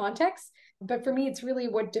other contexts. But for me, it's really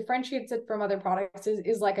what differentiates it from other products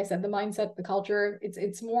is like I said, the mindset, the culture.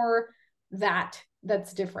 It's more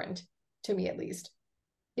that's different to me, at least.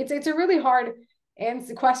 It's a really hard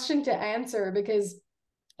question to answer because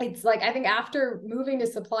it's like, I think after moving to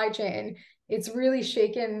supply chain, it's really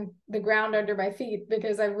shaken the ground under my feet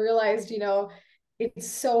because I've realized, it's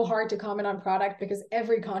so hard to comment on product because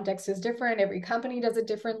every context is different. Every company does it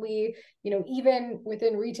differently. Even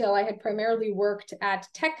within retail, I had primarily worked at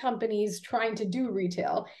tech companies trying to do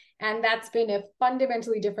retail. And that's been a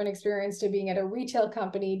fundamentally different experience to being at a retail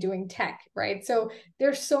company doing tech, right? So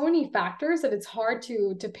there's so many factors that it's hard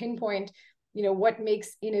to pinpoint, what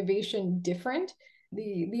makes innovation different.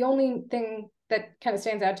 The only thing that kind of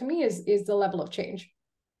stands out to me is the level of change.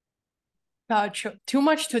 Too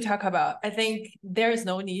much to talk about. I think there is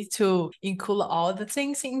no need to include all the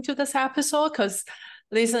things into this episode because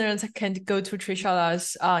listeners can go to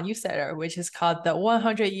Trishalla's newsletter, which is called the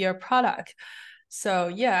 100-Year Product. So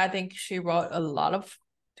yeah, I think she wrote a lot of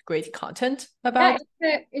great content about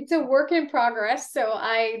it's a work in progress. So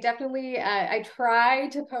I definitely I try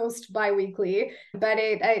to post bi-weekly, but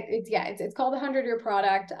it's called the 100-Year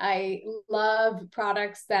Product. I love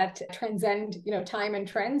products that transcend time and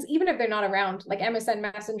trends, even if they're not around. Like MSN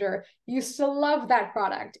Messenger used to love that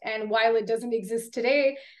product, and while it doesn't exist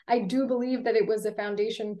today, I do believe that it was a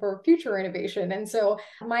foundation for future innovation. And so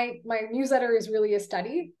my newsletter is really a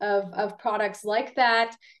study of products like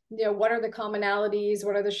that. What are the commonalities?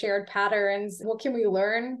 What are the shared patterns? What can we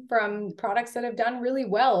learn from products that have done really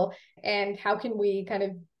well? And how can we kind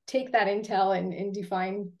of take that intel and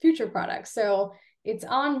define future products? So it's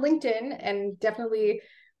on LinkedIn, and definitely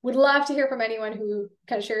would love to hear from anyone who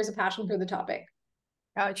kind of shares a passion for the topic.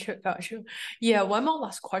 Got you. Yeah, one more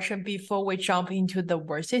last question before we jump into the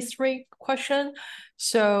versus three question.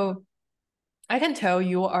 So I can tell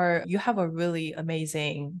you have a really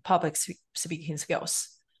amazing public speaking skills.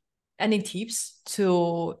 Any tips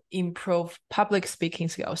to improve public speaking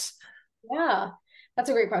skills? Yeah, that's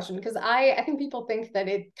a great question because I think people think that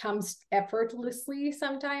it comes effortlessly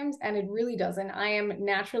sometimes, and it really doesn't. I am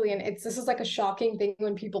naturally, and this is like a shocking thing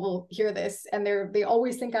when people hear this, and they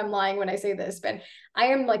always think I'm lying when I say this, but I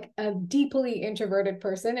am like a deeply introverted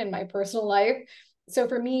person in my personal life. So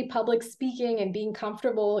for me, public speaking and being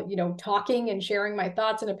comfortable, talking and sharing my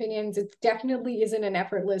thoughts and opinions, it definitely isn't an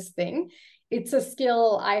effortless thing. It's a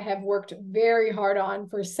skill I have worked very hard on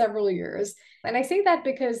for several years. And I say that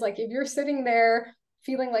because like if you're sitting there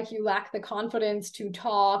feeling like you lack the confidence to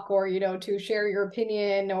talk or, to share your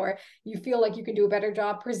opinion, or you feel like you can do a better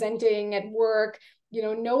job presenting at work,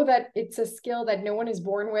 know that it's a skill that no one is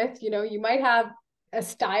born with. You might have a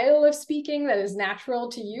style of speaking that is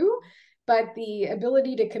natural to you, but the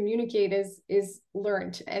ability to communicate is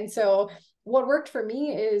learned. And so what worked for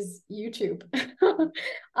me is YouTube.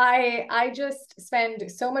 I just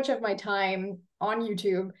spend so much of my time on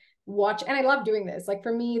YouTube and I love doing this. Like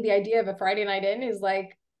for me, the idea of a Friday night in is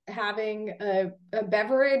like having a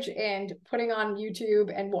beverage and putting on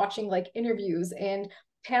YouTube and watching like interviews and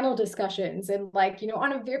panel discussions and like,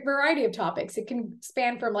 on a variety of topics. It can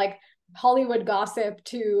span from like Hollywood gossip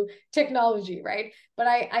to technology, right? But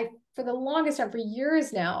I for the longest time, for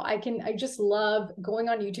years now, I just love going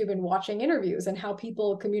on YouTube and watching interviews and how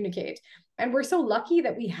people communicate. And we're so lucky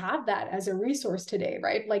that we have that as a resource today,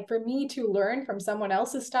 right? Like for me to learn from someone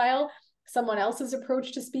else's style, someone else's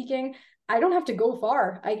approach to speaking, I don't have to go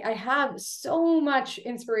far. I have so much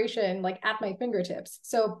inspiration like at my fingertips.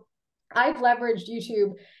 So I've leveraged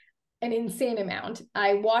YouTube an insane amount.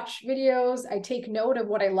 I watch videos, I take note of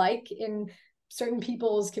what I like in certain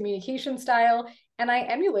people's communication style, and I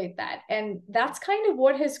emulate that. And that's kind of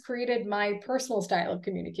what has created my personal style of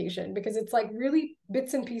communication, because it's like really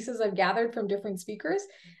bits and pieces I've gathered from different speakers,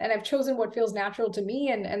 and I've chosen what feels natural to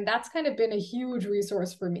me. And that's kind of been a huge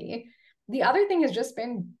resource for me. The other thing has just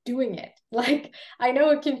been doing it. Like, I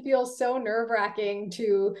know it can feel so nerve-wracking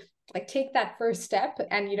to like take that first step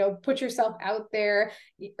and, you know, put yourself out there.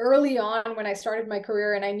 Early on when I started my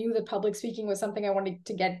career and I knew that public speaking was something I wanted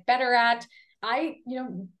to get better at, I, you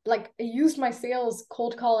know, like used my sales,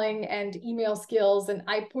 cold calling and email skills, and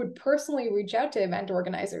I would personally reach out to event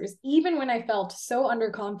organizers, even when I felt so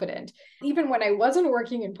underconfident, even when I wasn't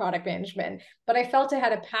working in product management, but I felt I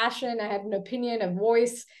had a passion, I had an opinion, a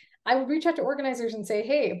voice. I would reach out to organizers and say,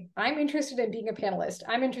 hey, I'm interested in being a panelist.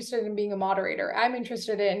 I'm interested in being a moderator. I'm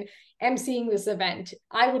interested in emceeing this event.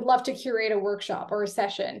 I would love to curate a workshop or a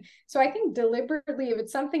session. So I think deliberately, if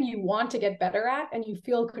it's something you want to get better at and you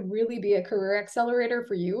feel could really be a career accelerator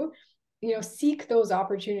for you, you know, seek those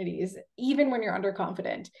opportunities, even when you're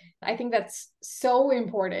underconfident. I think that's so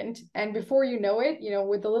important. And before you know it, you know,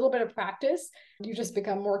 with a little bit of practice, you just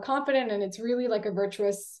become more confident, and it's really like a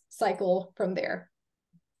virtuous cycle from there.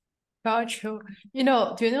 Got you. You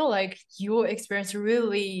know, do you know, like your experience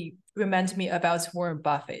really reminds me about Warren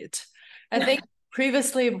Buffett. I think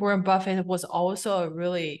previously Warren Buffett was also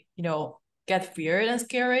really, you know, get feared and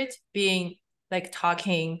scared being like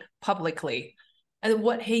talking publicly. And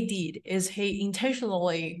what he did is he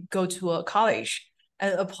intentionally go to a college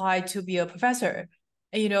and apply to be a professor.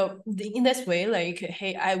 And, you know, in this way, like,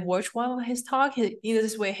 hey, I watched one of his talk. In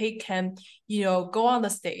this way, he can, you know, go on the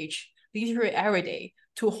stage literally every day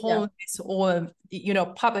to hone his own, you know,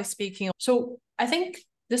 public speaking. So I think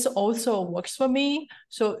this also works for me.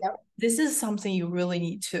 So this is something you really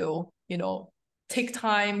need to, you know, take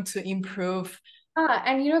time to improve.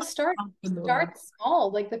 And you know, start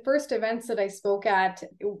small. Like the first events that I spoke at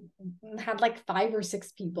had like 5 or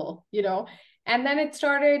 6 people, you know, and then it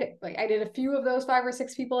started, like I did a few of those 5 or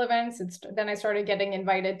 6 people events. Then I started getting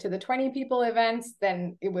invited to the 20 people events.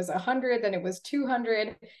 Then it was 100, then it was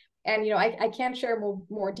 200. And, you know, I can't share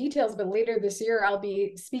more details, but later this year, I'll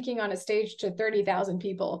be speaking on a stage to 30,000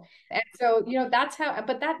 people. And so, you know, that's how,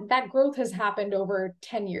 but that growth has happened over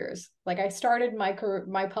 10 years. Like I started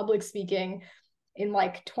my public speaking in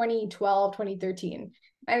like 2012, 2013.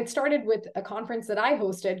 And it started with a conference that I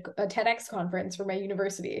hosted, a TEDx conference for my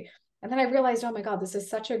university. And then I realized, oh my God, this is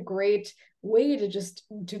such a great way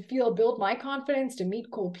to build my confidence, to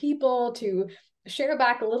meet cool people, to share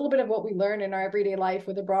back a little bit of what we learn in our everyday life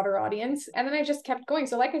with a broader audience. And then I just kept going.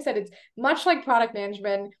 So like I said, it's much like product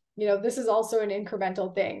management. You know, this is also an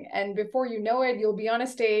incremental thing. And before you know it, you'll be on a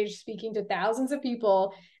stage speaking to thousands of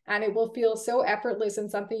people, and it will feel so effortless and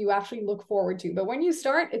something you actually look forward to. But when you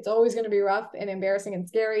start, it's always going to be rough and embarrassing and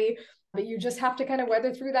scary, but you just have to kind of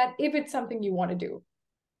weather through that if it's something you want to do.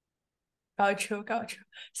 Got you.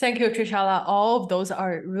 Thank you, Trishalla. All of those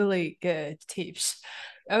are really good tips.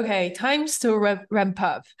 Okay, time's to ramp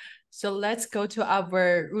up. So let's go to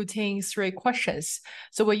our routine 3 questions.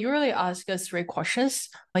 So we usually ask 3 questions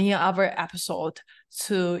in our episode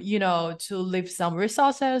to, you know, to leave some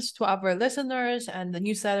resources to our listeners and the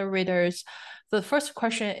newsletter readers. The first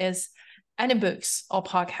question is, any books or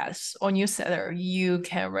podcasts or newsletter you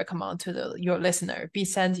can recommend to your listener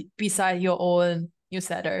beside your own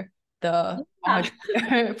newsletter, the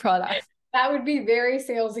product? That would be very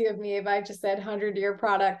salesy of me if I just said 100-year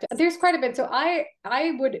product. There's quite a bit. So I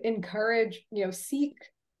would encourage, you know, seek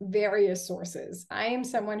various sources. I am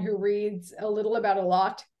someone who reads a little about a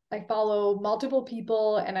lot. I follow multiple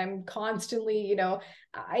people, and I'm constantly, you know,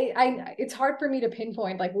 it's hard for me to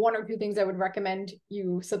pinpoint like 1 or 2 things I would recommend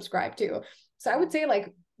you subscribe to. So I would say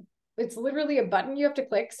like, it's literally a button you have to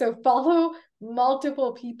click. So follow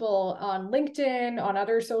multiple people on LinkedIn, on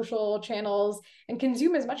other social channels, and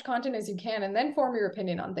consume as much content as you can, and then form your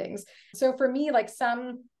opinion on things. So for me, like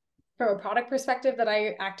some from a product perspective that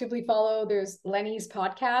I actively follow, there's Lenny's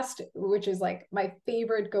podcast, which is like my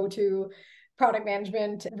favorite go-to product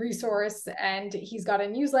management resource. And he's got a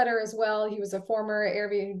newsletter as well. He was a former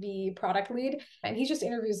Airbnb product lead, and he just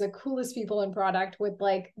interviews the coolest people in product with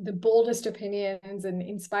like the boldest opinions and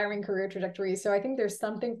inspiring career trajectories. So I think there's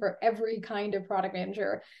something for every kind of product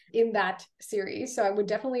manager in that series. So I would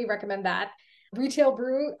definitely recommend that. Retail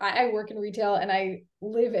Brew, I work in retail and I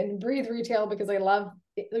live and breathe retail because I love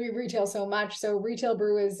retail so much. So Retail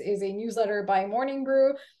Brew is a newsletter by Morning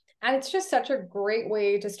Brew. And it's just such a great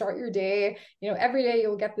way to start your day. Every day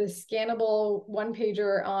you'll get this scannable one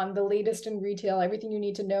pager on the latest in retail, everything you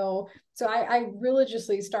need to know. So I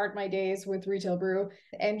religiously start my days with Retail Brew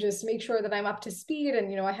and just make sure that I'm up to speed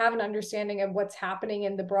and, I have an understanding of what's happening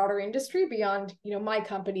in the broader industry beyond, my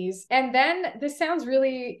companies. And then this sounds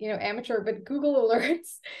really, amateur, but Google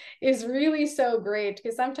Alerts is really so great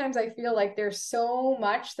because sometimes I feel like there's so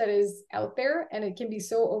much that is out there and it can be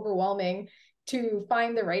so overwhelming to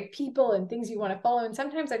find the right people and things you want to follow. And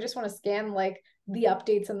sometimes I just want to scan like the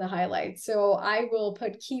updates and the highlights. So I will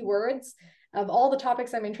put keywords of all the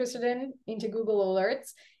topics I'm interested in into Google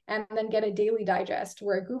Alerts and then get a daily digest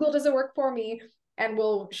where Google does the work for me and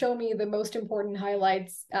will show me the most important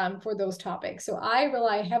highlights for those topics. So I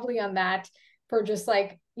rely heavily on that for just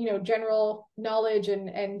like, general knowledge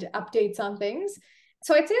and updates on things.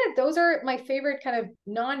 So I'd say that those are my favorite kind of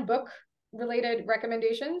non-book related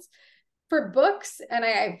recommendations. For books, and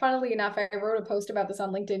I funnily enough, I wrote a post about this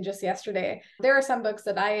on LinkedIn just yesterday. There are some books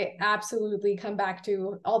that I absolutely come back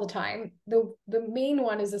to all the time. The main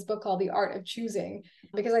one is this book called The Art of Choosing,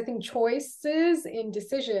 because I think choices in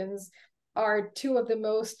decisions are two of the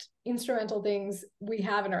most instrumental things we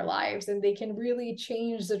have in our lives, and they can really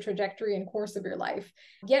change the trajectory and course of your life.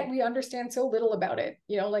 Yet we understand so little about it,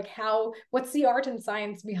 like what's the art and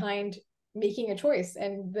science behind making a choice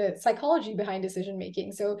and the psychology behind decision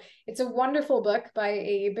making. So it's a wonderful book by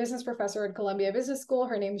a business professor at Columbia Business School.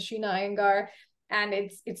 Her name is Sheena Iyengar. And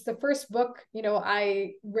it's the first book,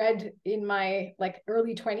 I read in my like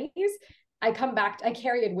early 20s. I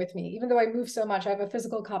carry it with me. Even though I move so much, I have a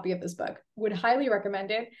physical copy of this book. Would highly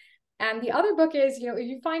recommend it. And the other book is, if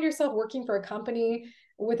you find yourself working for a company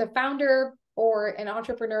with a founder or an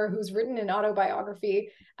entrepreneur who's written an autobiography,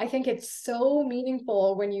 I think it's so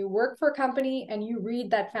meaningful when you work for a company and you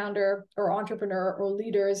read that founder or entrepreneur or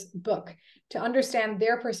leader's book to understand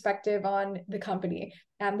their perspective on the company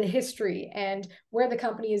and the history and where the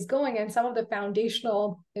company is going and some of the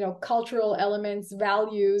foundational, cultural elements,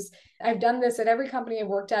 values. I've done this at every company I've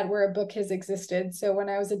worked at where a book has existed. So when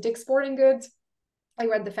I was at Dick's Sporting Goods, I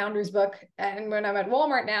read the founder's book. And when I'm at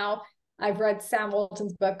Walmart now, I've read Sam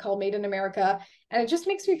Walton's book called Made in America, and it just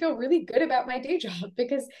makes me feel really good about my day job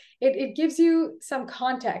because it gives you some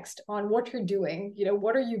context on what you're doing.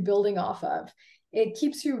 What are you building off of? It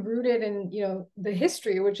keeps you rooted in, the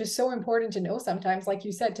history, which is so important to know sometimes, like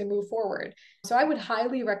you said, to move forward. So I would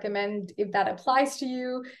highly recommend, if that applies to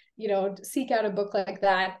you, seek out a book like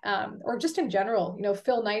that, or just in general,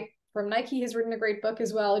 Phil Knight from Nike has written a great book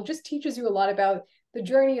as well. It just teaches you a lot about the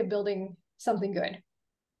journey of building something good.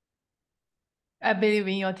 I believe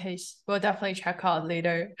in your taste. We'll definitely check out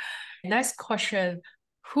later. Next question.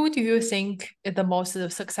 Who do you think is the most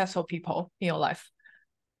successful people in your life?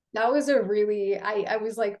 That was I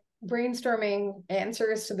was like brainstorming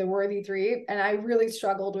answers to the worthy three, and I really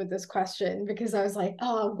struggled with this question because I was like,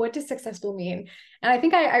 oh, what does successful mean? And I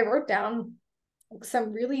think I wrote down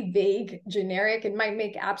some really vague, generic, it might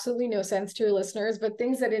make absolutely no sense to your listeners, but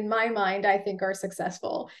things that in my mind I think are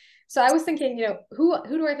successful. So I was thinking, who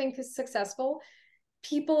do I think is successful?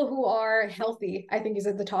 People who are healthy, I think, is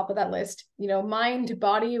at the top of that list. Mind,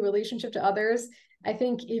 body, relationship to others. I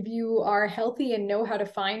think if you are healthy and know how to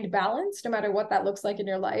find balance, no matter what that looks like in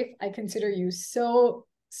your life, I consider you so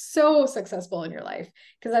successful in your life,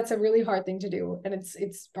 because that's a really hard thing to do. And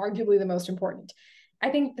it's arguably the most important.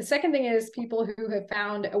 I think the second thing is people who have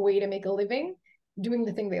found a way to make a living doing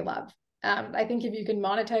the thing they love. I think if you can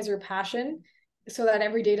monetize your passion so that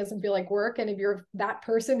every day doesn't feel like work, and if you're that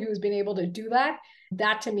person who's been able to do that,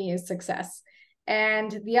 that to me is success.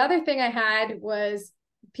 And the other thing I had was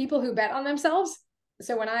people who bet on themselves.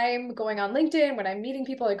 So when I'm going on LinkedIn, when I'm meeting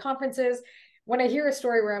people at conferences, when I hear a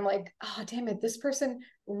story where I'm like, oh, damn it, this person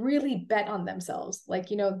really bet on themselves. Like,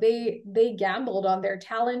 they gambled on their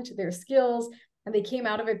talent, their skills, and they came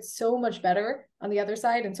out of it so much better on the other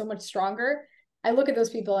side and so much stronger. I look at those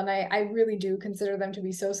people and I really do consider them to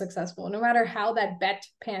be so successful, no matter how that bet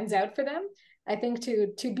pans out for them. I think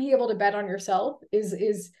to be able to bet on yourself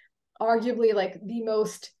is arguably like the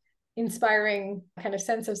most inspiring kind of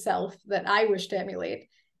sense of self that I wish to emulate.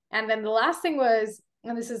 And then the last thing was,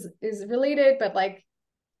 and this is related, but like,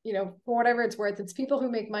 for whatever it's worth, it's people who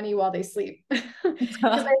make money while they sleep.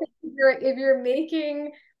 Because I think if you're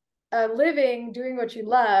making a living doing what you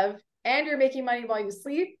love and you're making money while you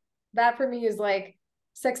sleep, that for me is like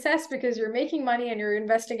success, because you're making money and you're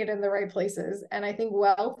investing it in the right places. And I think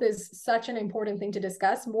wealth is such an important thing to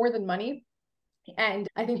discuss, more than money. And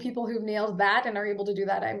I think people who've nailed that and are able to do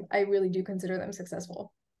that, I really do consider them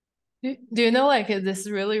successful. Do you know, like, this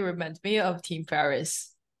really reminds me of Tim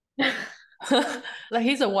Ferriss. Like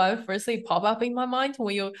he's the one firstly pop up in my mind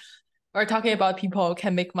when you are talking about people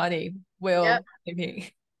can make money while sleeping.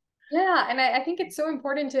 Yeah, and I think it's so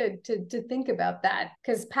important to think about that,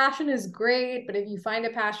 because passion is great, but if you find a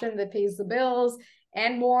passion that pays the bills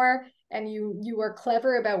and more, and you are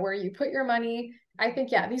clever about where you put your money, I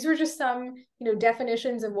think, yeah, these were just some,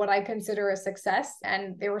 definitions of what I consider a success,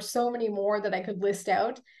 and there were so many more that I could list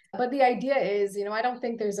out. But the idea is, I don't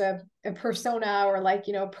think there's a persona or like,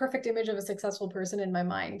 perfect image of a successful person in my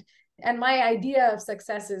mind. And my idea of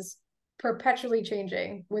success is perpetually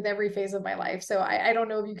changing with every phase of my life. So I don't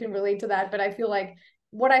know if you can relate to that, but I feel like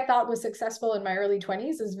what I thought was successful in my early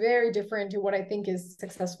 20s is very different to what I think is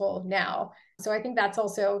successful now. So I think that's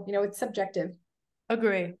also, it's subjective.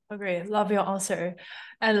 Agree. Love your answer.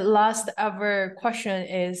 And last ever question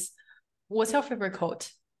is, what's your favorite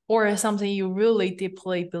quote or something you really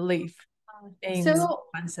deeply believe in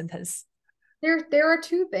one sentence? There are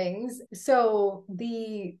two things. So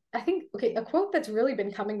I think, a quote that's really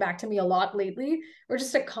been coming back to me a lot lately, or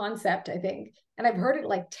just a concept, I think, and I've heard it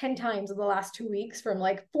like 10 times in the last 2 weeks from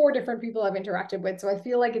like 4 different people I've interacted with. So I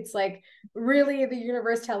feel like it's like really the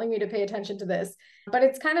universe telling me to pay attention to this. But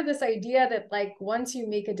it's kind of this idea that like once you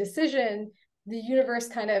make a decision, the universe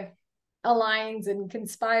kind of aligns and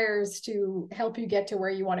conspires to help you get to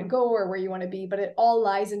where you want to go or where you want to be, but it all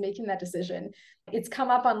lies in making that decision. It's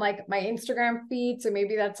come up on like my Instagram feed, so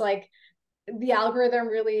maybe that's like the algorithm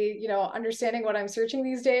really, understanding what I'm searching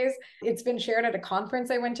these days. It's been shared at a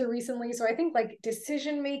conference I went to recently. So I think like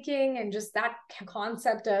decision making and just that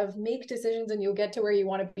concept of make decisions and you'll get to where you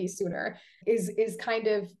want to be sooner is kind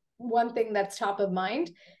of one thing that's top of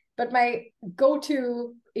mind. But my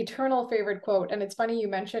go-to eternal favorite quote, and it's funny you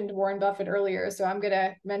mentioned Warren Buffett earlier, so I'm going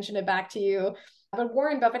to mention it back to you. But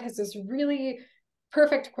Warren Buffett has this really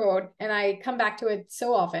perfect quote, and I come back to it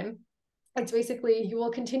so often. It's basically, you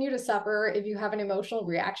will continue to suffer if you have an emotional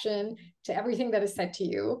reaction to everything that is said to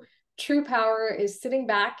you. True power is sitting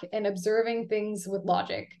back and observing things with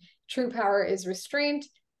logic. True power is restraint.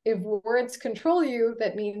 If words control you,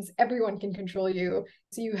 that means everyone can control you.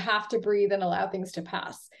 So you have to breathe and allow things to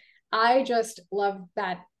pass. I just love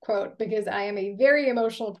that quote because I am a very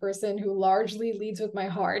emotional person who largely leads with my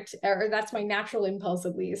heart, or that's my natural impulse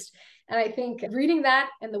at least. And I think reading that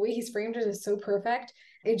and the way he's framed it is so perfect.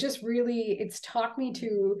 It just really, it's taught me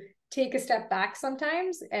to take a step back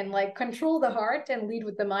sometimes and like control the heart and lead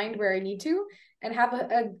with the mind where I need to, and have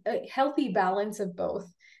a healthy balance of both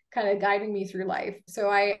kind of guiding me through life. So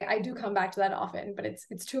I do come back to that often, but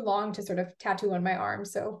it's too long to sort of tattoo on my arm.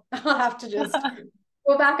 So I'll have to just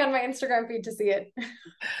go back on my Instagram feed to see it.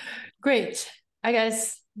 Great. I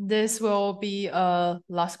guess this will be a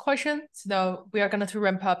last question. So we are going to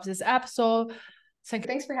wrap up this episode.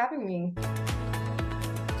 Thanks for having me.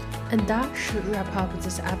 And that should wrap up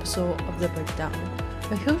this episode of The Breakdown.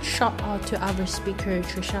 A huge shout out to our speaker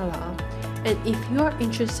Trishalla. And if you are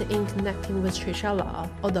interested in connecting with Trishalla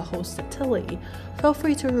or the host Tilly, feel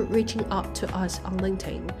free to reaching out to us on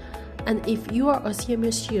LinkedIn. And if you are a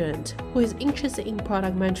CMU student who is interested in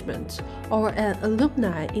product management or an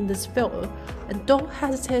alumni in this field, and don't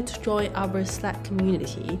hesitate to join our Slack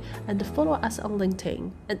community and follow us on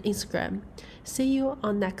LinkedIn and Instagram. See you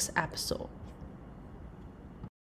on next episode.